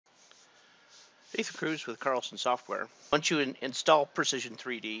Ethan Cruz with Carlson software. Once you install Precision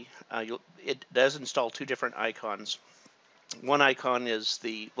 3D, it does install two different icons. One icon is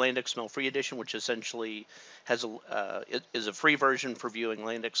the Land XML Free Edition, which essentially is a free version for viewing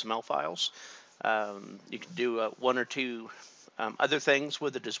Land XML files. You can do one or two other things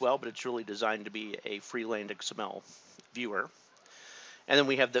with it as well, but it's really designed to be a free Land XML viewer. And then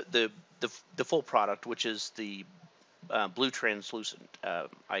we have the full product, which is the blue translucent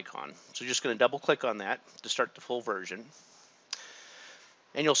icon. So you're just going to double click on that to start the full version.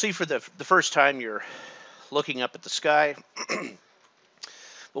 And you'll see for the first time you're looking up at the sky.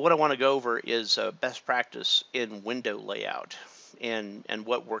 But what I want to go over is best practice in window layout and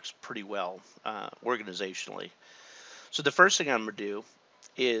what works pretty well organizationally. So the first thing I'm going to do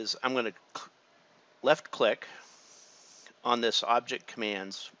is I'm going to left click on this object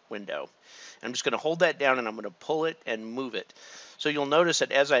commands window. I'm just going to hold that down and I'm going to pull it and move it. So you'll notice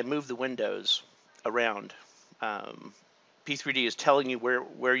that as I move the windows around, P3D is telling you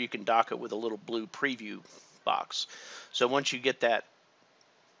where you can dock it with a little blue preview box. So once you get that,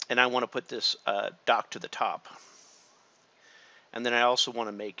 and I want to put this dock to the top, and then I also want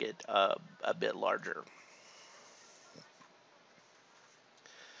to make it a bit larger.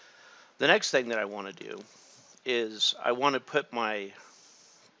 The next thing that I want to do is I want to put my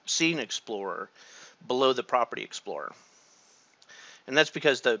Scene Explorer below the Property Explorer. And that's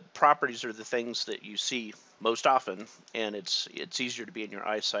because the properties are the things that you see most often, and it's easier to be in your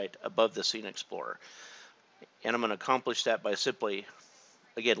eyesight above the Scene Explorer. And I'm going to accomplish that by simply,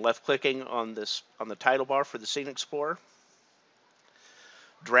 again, left-clicking on the title bar for the Scene Explorer,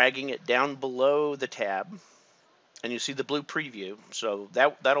 dragging it down below the tab, and you see the blue preview. So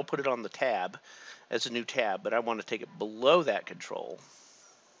that'll put it on the tab as a new tab, but I want to take it below that control.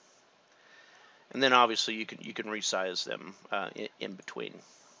 And then obviously you can resize them in between.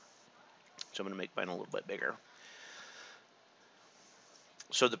 So I'm going to make mine a little bit bigger.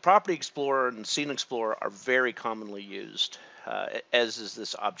 So the Property Explorer and Scene Explorer are very commonly used, as is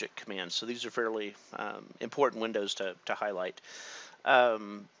this object command. So these are fairly important windows to highlight.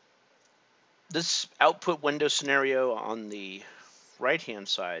 This output window scenario on the right-hand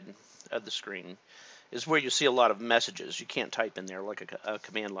side of the screen is where you see a lot of messages. You can't type in there like a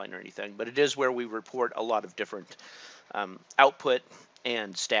command line or anything, but it is where we report a lot of different output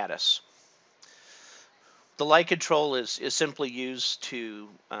and status. The light control is simply used to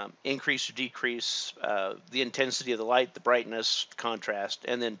increase or decrease the intensity of the light, the brightness, contrast,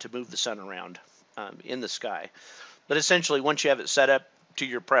 and then to move the sun around in the sky. But essentially, once you have it set up to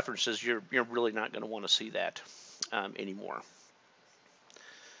your preferences, you're really not going to want to see that anymore.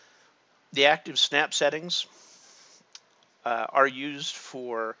 The active snap settings are used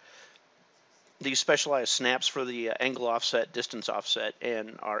for these specialized snaps for the angle offset, distance offset,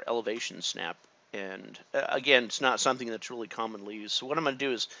 and our elevation snap. And again, it's not something that's really commonly used. So what I'm going to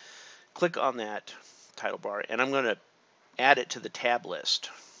do is click on that title bar, and I'm going to add it to the tab list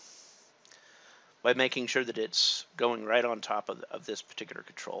by making sure that it's going right on top of this particular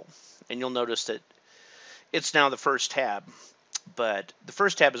control. And you'll notice that it's now the first tab. But the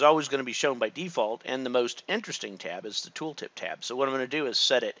first tab is always going to be shown by default, and the most interesting tab is the tooltip tab. So what I'm going to do is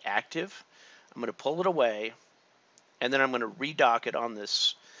set it active. I'm going to pull it away, and then I'm going to redock it on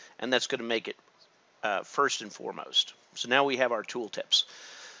this, and that's going to make it first and foremost. So now we have our tooltips.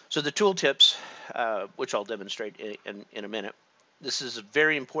 So the tooltips, which I'll demonstrate in a minute, this is a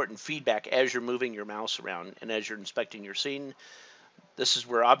very important feedback as you're moving your mouse around and as you're inspecting your scene. This is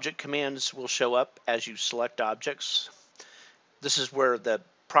where object commands will show up as you select objects. This is where the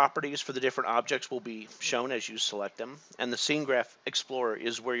properties for the different objects will be shown as you select them. And the Scene Graph Explorer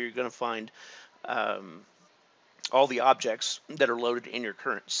is where you're going to find all the objects that are loaded in your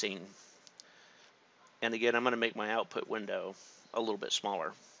current scene. And again, I'm going to make my output window a little bit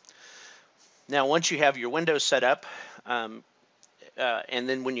smaller. Now, once you have your window set up, and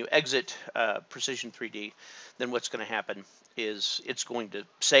then when you exit Precision 3D, then what's going to happen is it's going to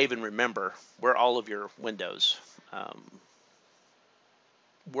save and remember where all of your windows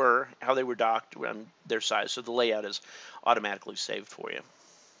were, how they were docked, their size. So the layout is automatically saved for you.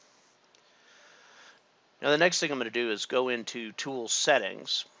 Now the next thing I'm going to do is go into Tool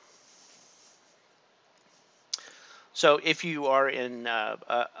Settings. So if you are in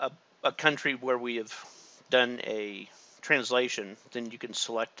a country where we have done a translation, then you can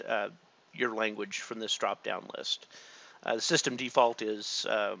select your language from this drop-down list. The system default is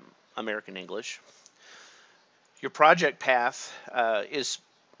American English. Your project path is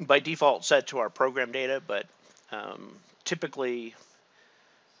by default set to our program data, but typically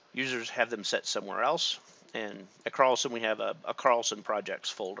users have them set somewhere else. And at Carlson, we have a Carlson projects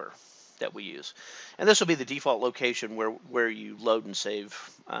folder. that we use. And this will be the default location where you load and save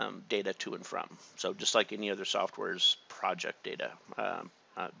data to and from. So just like any other software's project data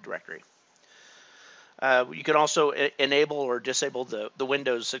directory. You can also enable or disable the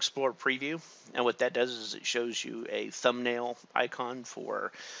Windows Explorer preview. And what that does is it shows you a thumbnail icon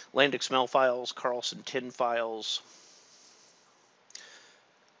for land XML files, Carlson tin files,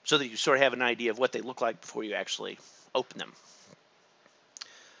 so that you sort of have an idea of what they look like before you actually open them.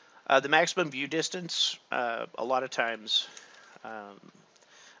 The maximum view distance, a lot of times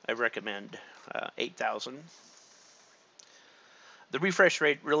I recommend 8,000. The refresh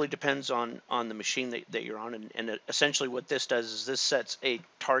rate really depends on the machine that you're on, and essentially what this does is this sets a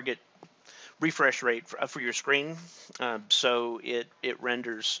target refresh rate for your screen, so it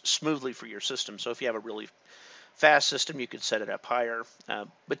renders smoothly for your system. So if you have a really fast system, you could set it up higher,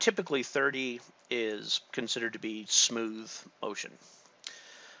 but typically 30 is considered to be smooth motion.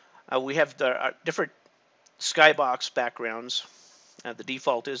 We have the different skybox backgrounds. The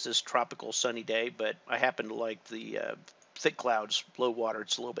default is this tropical sunny day, but I happen to like the thick clouds, low water.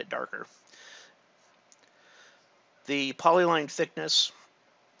 It's a little bit darker. The polyline thickness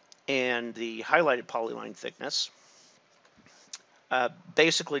and the highlighted polyline thickness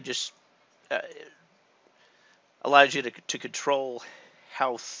basically just allows you to control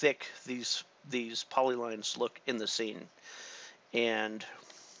how thick these polylines look in the scene. And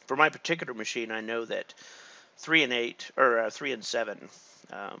for my particular machine, I know that 3 and 8 or 3 and 7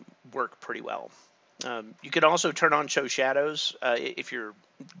 work pretty well. You could also turn on show shadows if you're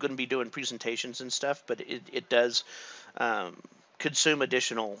going to be doing presentations and stuff, but it does consume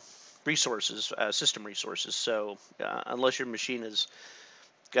additional resources, system resources. So unless your machine has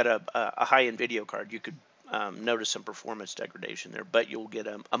got a high-end video card, you could notice some performance degradation there, but you'll get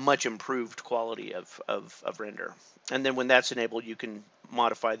a much improved quality of render. And then when that's enabled, you can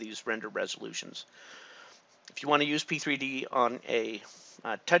modify these render resolutions. If you want to use P3D on a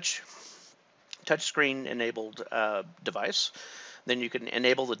touchscreen enabled device, then you can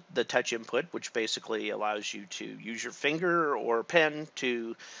enable the touch input, which basically allows you to use your finger or pen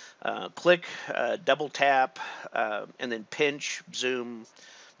to click, double tap, and then pinch, zoom,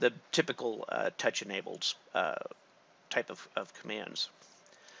 the typical touch enabled type of commands.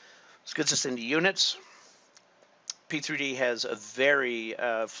 This gets us into units. P3D has a very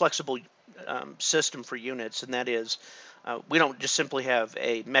flexible system for units, and that is we don't just simply have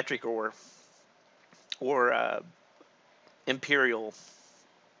a metric or imperial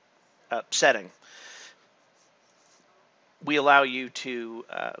setting. We allow you to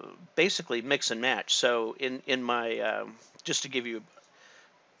basically mix and match. So in my just to give you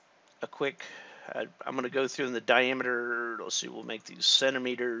a quick, I'm going to go through in the diameter. Let's see, we'll make these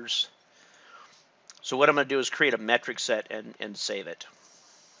centimeters. So what I'm going to do is create a metric set and save it.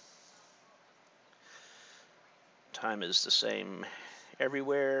 Time is the same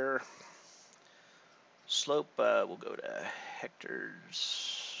everywhere. Slope, we'll go to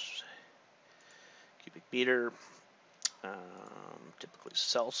hectares, cubic meter, typically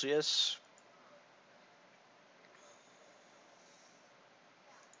Celsius.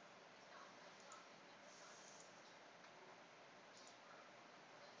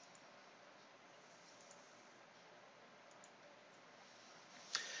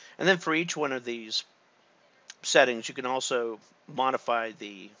 And then for each one of these settings, you can also modify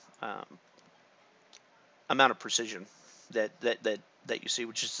the amount of precision that you see,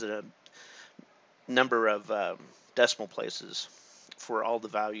 which is the number of decimal places for all the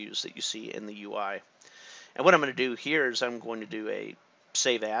values that you see in the UI. And what I'm going to do here is I'm going to do a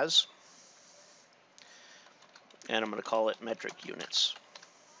save as, and I'm going to call it metric units.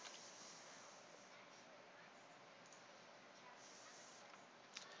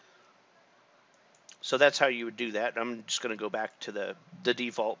 So that's how you would do that. I'm just going to go back to the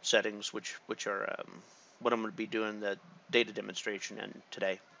default settings, which are what I'm going to be doing the data demonstration in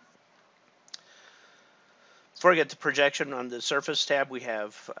today. Before I get to projection, on the surface tab, we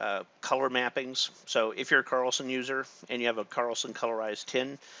have color mappings. So if you're a Carlson user and you have a Carlson colorized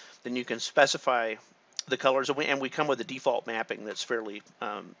tin, then you can specify the colors, and we come with a default mapping that's fairly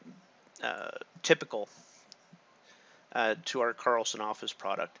typical to our Carlson Office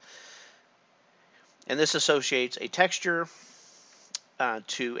product. And this associates a texture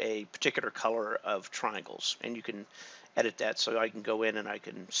to a particular color of triangles, and you can edit that. So I can go in and I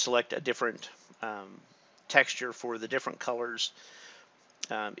can select a different texture for the different colors.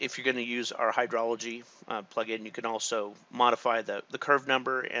 If you're going to use our hydrology plugin, you can also modify the curve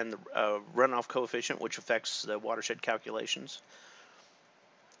number and the runoff coefficient, which affects the watershed calculations.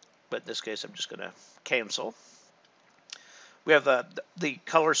 But in this case, I'm just going to cancel. We have the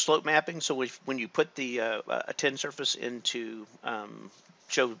color slope mapping. So when you put the a tin surface into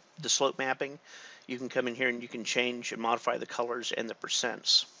show the slope mapping, you can come in here and you can change and modify the colors and the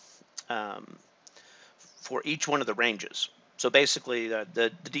percents for each one of the ranges. So basically,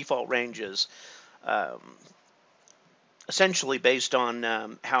 the default range is essentially based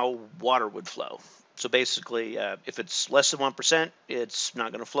on how water would flow. So basically, if it's less than 1%, it's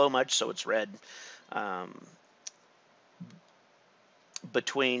not going to flow much, so it's red.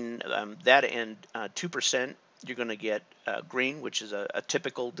 Between that and 2%, you're going to get green, which is a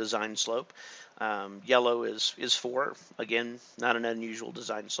typical design slope. Yellow is 4, again, not an unusual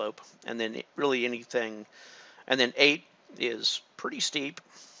design slope. And then really anything, and then 8 is pretty steep.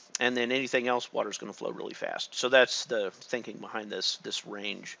 And then anything else, water is going to flow really fast. So that's the thinking behind this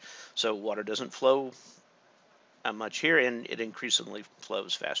range. So water doesn't flow much here, and it increasingly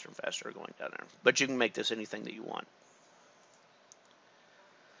flows faster and faster going down there. But you can make this anything that you want.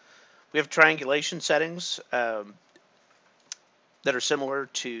 We have triangulation settings that are similar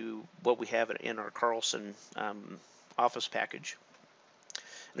to what we have in our Carlson office package.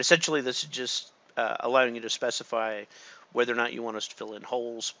 And essentially, this is just allowing you to specify whether or not you want us to fill in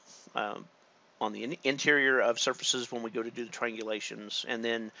holes on the interior of surfaces when we go to do the triangulations, and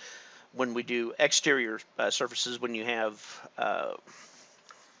then when we do exterior surfaces, when you have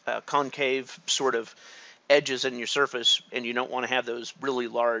concave sort of edges in your surface and you don't want to have those really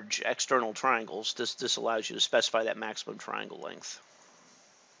large external triangles, this allows you to specify that maximum triangle length.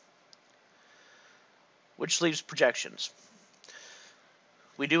 Which leaves projections.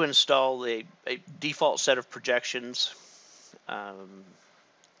 We do install a default set of projections.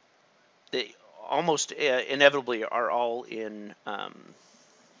 They almost inevitably are all in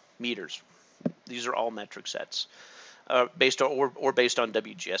meters. These are all metric sets based on based on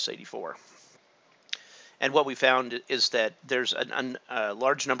WGS84. And what we found is that there's a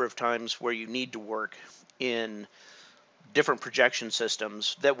large number of times where you need to work in different projection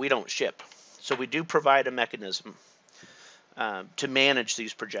systems that we don't ship. So we do provide a mechanism to manage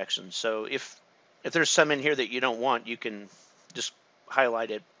these projections. So if there's some in here that you don't want, you can just highlight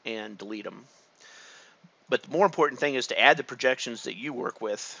it and delete them. But the more important thing is to add the projections that you work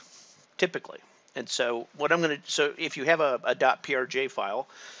with typically. And so what I'm going to, so if you have a .prj file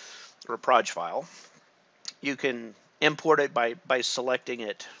or a proj file, you can import it by selecting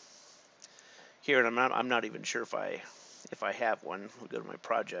it here, and I'm not even sure if I have one. We'll go to my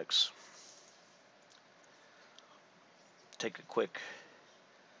projects. Take a quick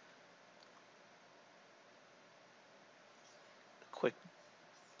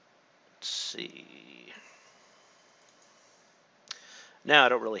let's see. No, I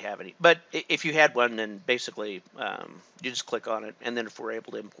don't really have any. But if you had one, then basically you just click on it, and then if we're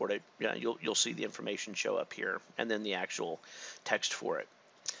able to import it, you'll see the information show up here, and then the actual text for it.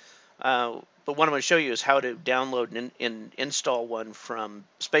 But what I'm going to show you is how to download and install one from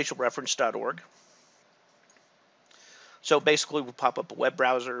spatialreference.org. So basically, we'll pop up a web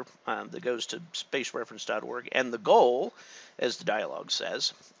browser that goes to spatialreference.org, and the goal, as the dialog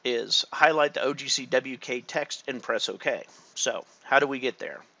says, is highlight the OGCWK text and press OK. So how do we get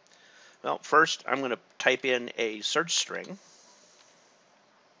there? Well, first, I'm going to type in a search string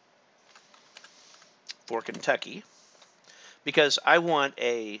for Kentucky, because I want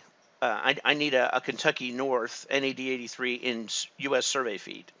I need a Kentucky North NAD 83 in U.S. survey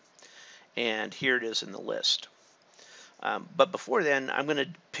feet, and here it is in the list. But before then, I'm going to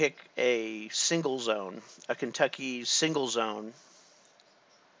pick a single zone, a Kentucky single zone,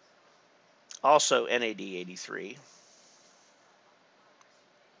 also NAD 83.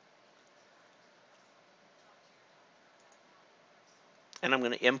 And I'm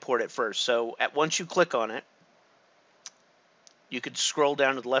going to import it first. So once you click on it, you could scroll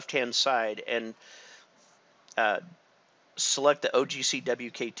down to the left-hand side and select the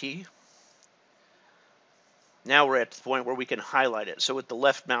OGCWKT. Now we're at the point where we can highlight it. So with the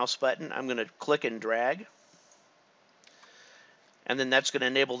left mouse button, I'm going to click and drag. And then that's going to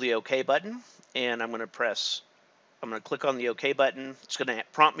enable the OK button. And I'm going to click on the OK button. It's going to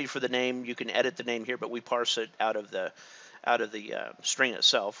prompt me for the name. You can edit the name here, but we parse it out of the string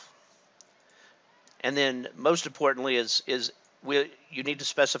itself. And then most importantly you need to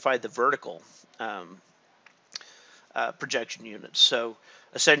specify the vertical projection units. So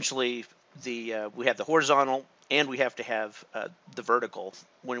essentially, we have the horizontal, and we have to have the vertical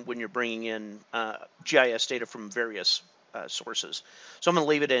when you're bringing in GIS data from various sources. So I'm going to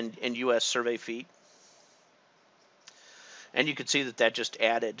leave it in U.S. survey feet, and you can see that just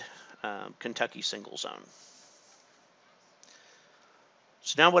added Kentucky single zone.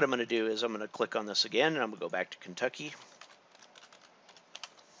 So now what I'm going to do is I'm going to click on this again, and I'm going to go back to Kentucky.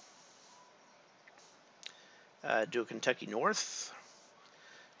 do a Kentucky North,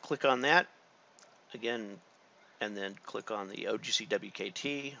 click on that again, and then click on the OGC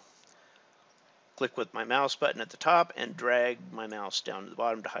WKT. Click with my mouse button at the top and drag my mouse down to the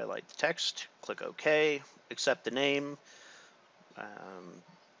bottom to highlight the text. Click OK, accept the name.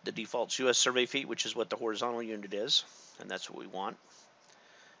 The default's US survey feet, which is what the horizontal unit is, and that's what we want.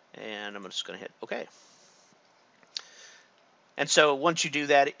 And I'm just going to hit OK. And so once you do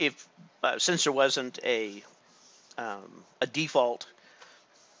that, if since there wasn't a default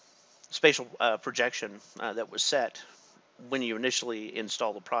spatial projection that was set when you initially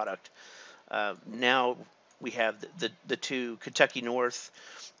install the product, now we have the two Kentucky North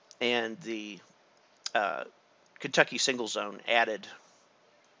and the Kentucky single zone added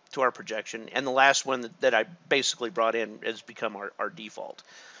to our projection, and the last one that I basically brought in has become our default.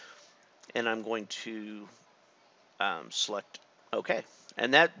 And I'm going to select OK,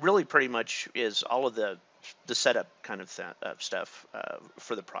 and that really pretty much is all of the setup kind of stuff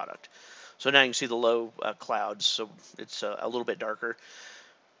for the product. So now you can see the low clouds, so it's a little bit darker.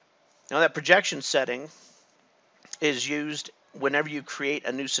 Now that projection setting is used whenever you create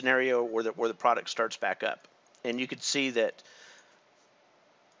a new scenario where the product starts back up. And you could see that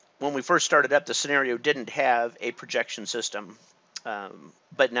when we first started up, the scenario didn't have a projection system,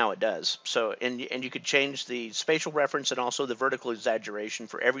 but now it does. So, and you could change the spatial reference and also the vertical exaggeration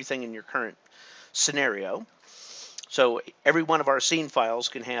for everything in your current scenario. So every one of our scene files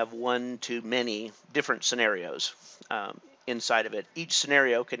can have one to many different scenarios inside of it. Each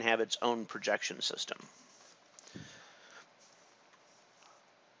scenario can have its own projection system.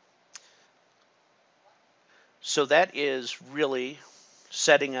 So that is really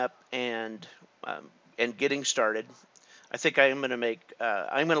setting up and getting started. I think I am going to make,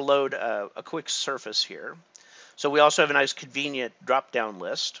 I'm going to load a quick surface here. So we also have a nice convenient drop-down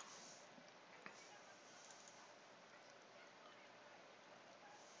list.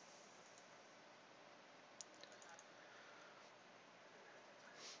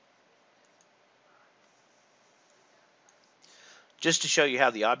 Just to show you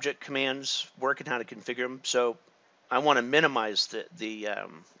how the object commands work and how to configure them. So I want to minimize the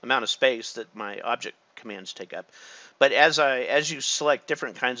amount of space that my object commands take up. But as you select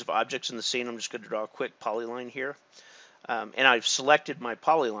different kinds of objects in the scene, I'm just going to draw a quick polyline here. And I've selected my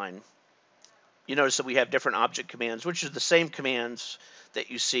polyline. You notice that we have different object commands, which are the same commands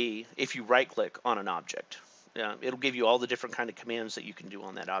that you see if you right-click on an object. It'll give you all the different kind of commands that you can do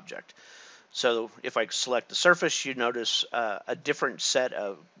on that object. So if I select the surface, you notice a different set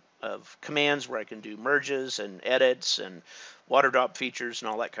of commands where I can do merges and edits and water drop features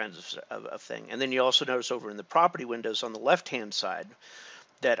and all that kinds of thing. And then you also notice over in the property windows on the left-hand side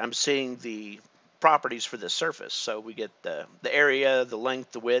that I'm seeing the properties for this surface. So we get the area, the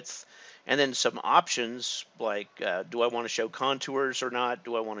length, the width, and then some options like do I want to show contours or not?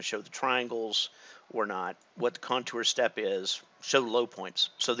 Do I want to show the triangles or not? What the contour step is, show low points.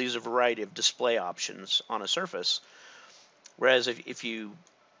 So these are a variety of display options on a surface. Whereas if you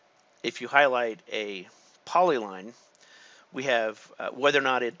highlight a polyline, we have whether or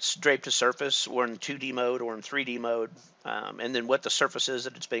not it's draped to surface or in 2D mode or in 3D mode, and then what the surface is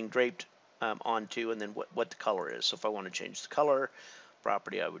that it's being draped onto, and then what the color is. So if I want to change the color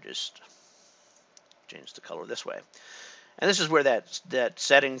property, I would just change the color this way. And this is where that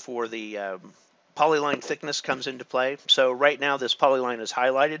setting for the polyline thickness comes into play. So right now this polyline is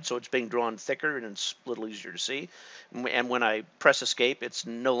highlighted, so it's being drawn thicker and it's a little easier to see. And when I press escape, it's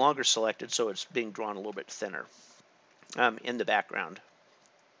no longer selected, so it's being drawn a little bit thinner in the background.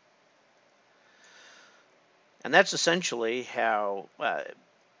 And that's essentially how,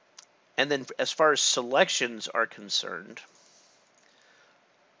 and then as far as selections are concerned,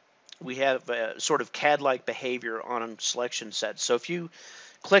 we have a sort of CAD-like behavior on selection sets. So if you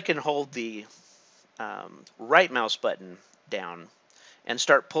click and hold the right mouse button down and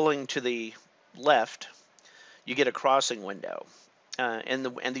start pulling to the left, you get a crossing window. And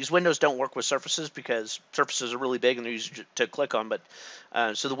these windows don't work with surfaces because surfaces are really big and they're easy to click on. But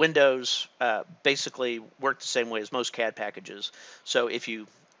so the windows basically work the same way as most CAD packages. So if you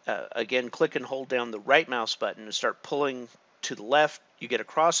again click and hold down the right mouse button and start pulling to the left, you get a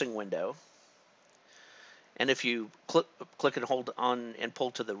crossing window. And if you click and hold on and pull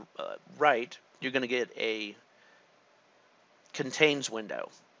to the right, you're going to get a contains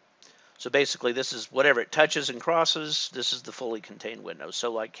window. So basically, this is whatever it touches and crosses. This is the fully contained window.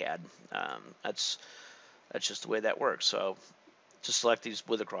 So like CAD, that's just the way that works. So to select these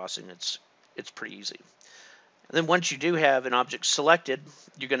with a crossing, it's pretty easy. And then once you do have an object selected,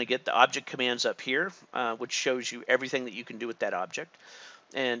 you're going to get the object commands up here, which shows you everything that you can do with that object.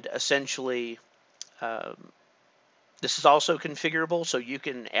 And essentially, This is also configurable, so you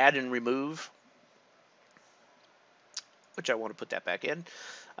can add and remove, which I want to put that back in.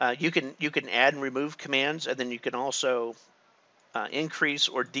 You can add and remove commands, and then you can also increase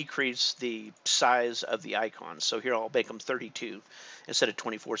or decrease the size of the icons. So here I'll make them 32 instead of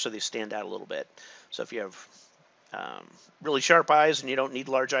 24, so they stand out a little bit. So if you have really sharp eyes and you don't need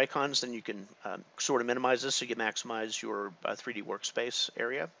large icons, then you can sort of minimize this so you maximize your 3D workspace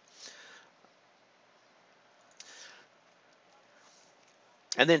area.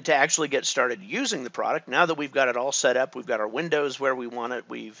 And then to actually get started using the product, now that we've got it all set up, we've got our windows where we want it,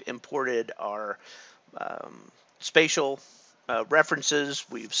 we've imported our spatial references,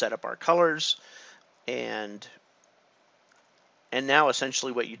 we've set up our colors, and now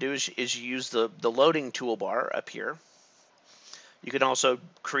essentially what you do is you use the loading toolbar up here. You can also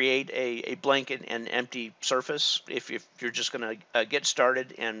create a blank and empty surface if you're just going to get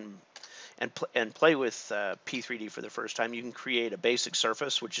started and play with P3D for the first time. You can create a basic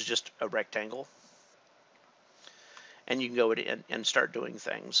surface, which is just a rectangle, and you can go in and start doing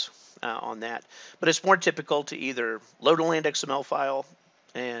things on that. But it's more typical to either load a land XML file,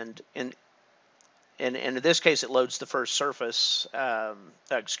 and in this case, it loads the first surface.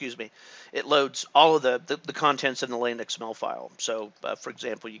 Excuse me, it loads all of the contents in the land XML file. So, for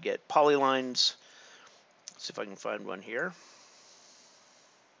example, you get polylines. Let's see if I can find one here.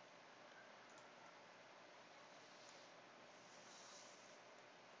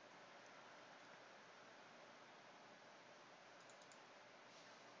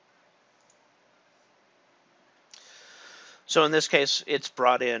 So in this case, it's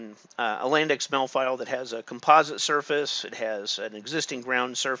brought in a land XML file that has a composite surface. It has an existing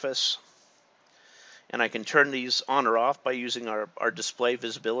ground surface. And I can turn these on or off by using our display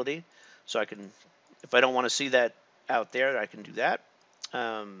visibility. So I can, if I don't want to see that out there, I can do that.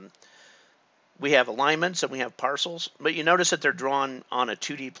 We have alignments and we have parcels, but you notice that they're drawn on a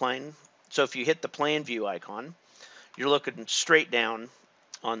 2D plane. So if you hit the plan view icon, you're looking straight down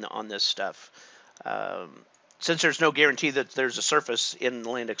on this stuff. Since there's no guarantee that there's a surface in the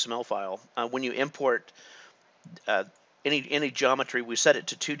land XML file, when you import any geometry, we set it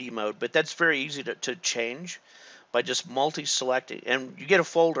to 2D mode, but that's very easy to change by just multi-selecting, and you get a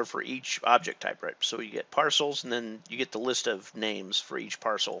folder for each object type, right? So you get parcels, and then you get the list of names for each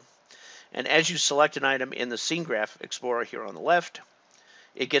parcel. And as you select an item in the Scene Graph Explorer here on the left,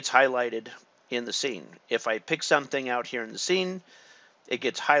 it gets highlighted in the scene. If I pick something out here in the scene, it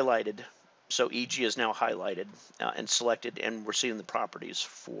gets highlighted. So EG is now highlighted and selected, and we're seeing the properties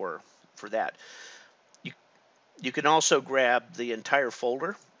for that. You can also grab the entire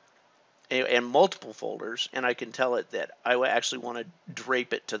folder and multiple folders, and I can tell it that I actually want to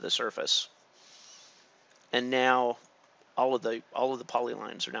drape it to the surface. And now all of the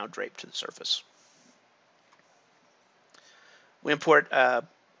polylines are now draped to the surface. We import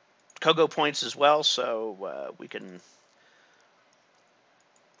Kogo points as well, so we can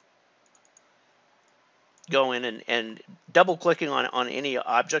go in and double clicking on any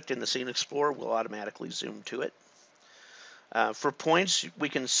object in the Scene Explorer will automatically zoom to it. For points, we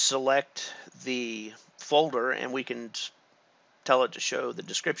can select the folder and we can tell it to show the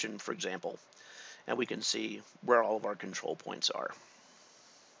description, for example, and we can see where all of our control points are.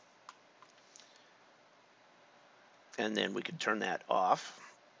 And then we can turn that off.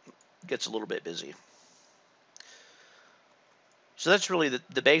 It gets a little bit busy. So that's really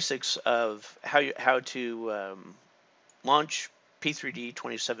the basics of how to launch P3D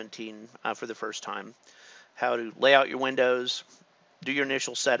 2017 for the first time, how to lay out your windows, do your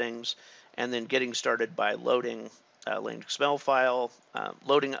initial settings, and then getting started by loading a land XML file,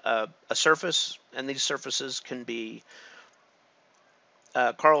 loading a surface, and these surfaces can be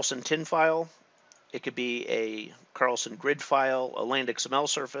a Carlson tin file, it could be a Carlson grid file, a land XML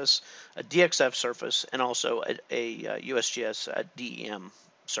surface, a DXF surface, and also a USGS DEM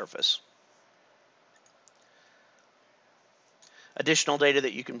surface. Additional data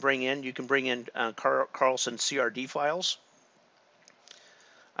that you can bring in Carlson CRD files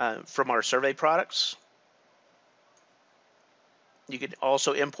from our survey products. You can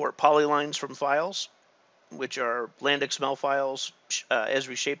also import polylines from files, which are land XML files,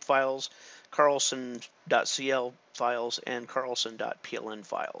 Esri shape files, Carlson.cl files, and Carlson.pln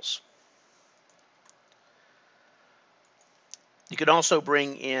files. You can also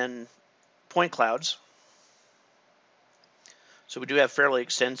bring in point clouds. So we do have fairly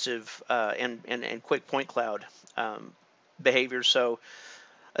extensive and quick point cloud behavior. So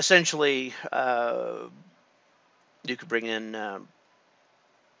essentially, you could bring in a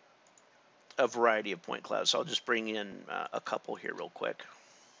variety of point clouds. So I'll just bring in a couple here real quick.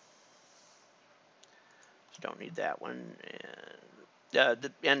 So don't need that one.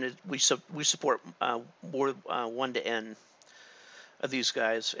 And we support more 1 to n of these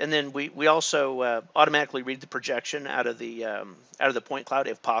guys, and then we also automatically read the projection out of the point cloud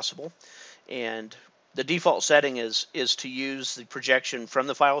if possible, and the default setting is to use the projection from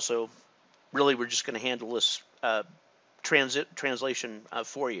the file. So really, we're just going to handle this translation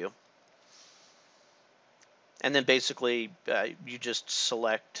for you, and then basically you just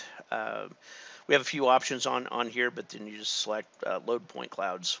select. We have a few options on here, but then you just select load point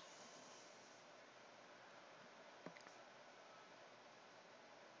clouds.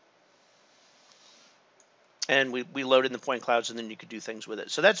 And we load in the point clouds, and then you could do things with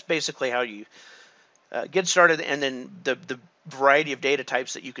it. So that's basically how you get started, and then the variety of data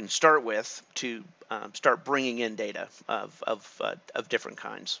types that you can start with to start bringing in data of different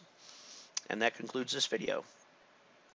kinds. And that concludes this video.